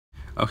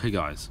Okay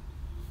guys,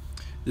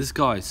 this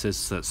guy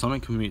says that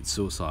Sonic commits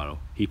suicidal.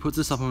 He puts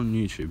this up on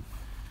YouTube.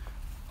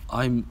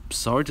 I'm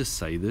sorry to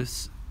say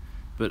this,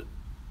 but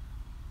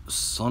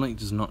Sonic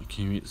does not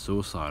commit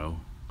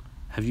suicidal.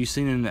 Have you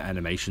seen in the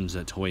animations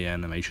that Toei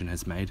Animation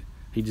has made?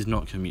 He does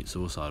not commit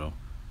suicidal.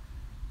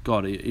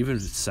 God, even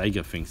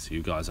Sega thinks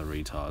you guys are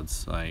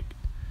retards. Like,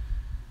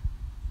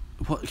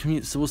 what,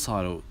 commit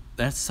suicidal?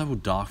 That's so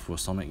dark for a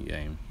Sonic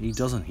game. He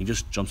doesn't. He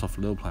just jumps off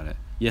a little planet.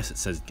 Yes, it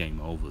says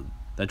game over.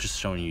 They're just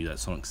showing you that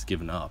Sonic's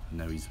given up, and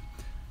now he's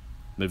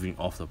moving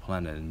off the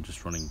planet and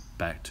just running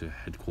back to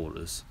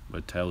headquarters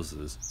where Tails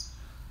is.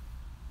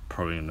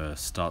 Probably gonna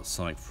start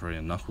Sonic 3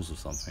 and Knuckles or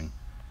something.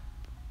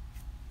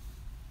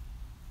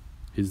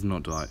 He does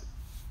not die.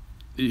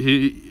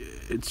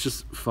 It's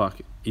just, fuck,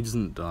 he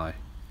doesn't die.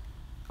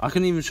 I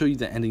can even show you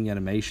the ending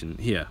animation.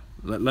 Here,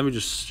 let me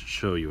just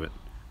show you it.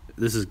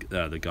 This is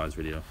the guy's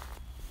video.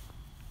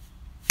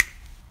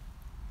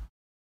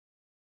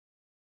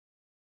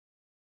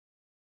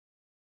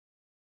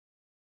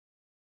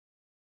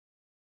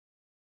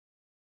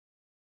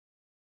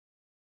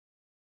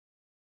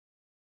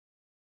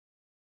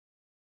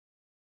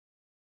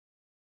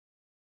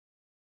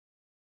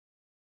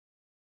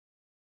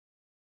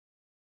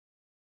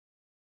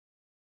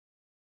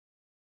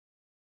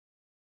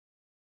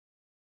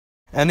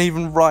 And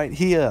even right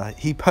here,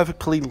 he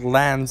perfectly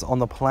lands on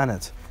the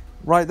planet.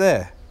 Right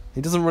there.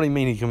 It doesn't really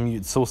mean he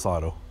commutes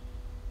suicidal.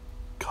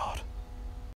 God.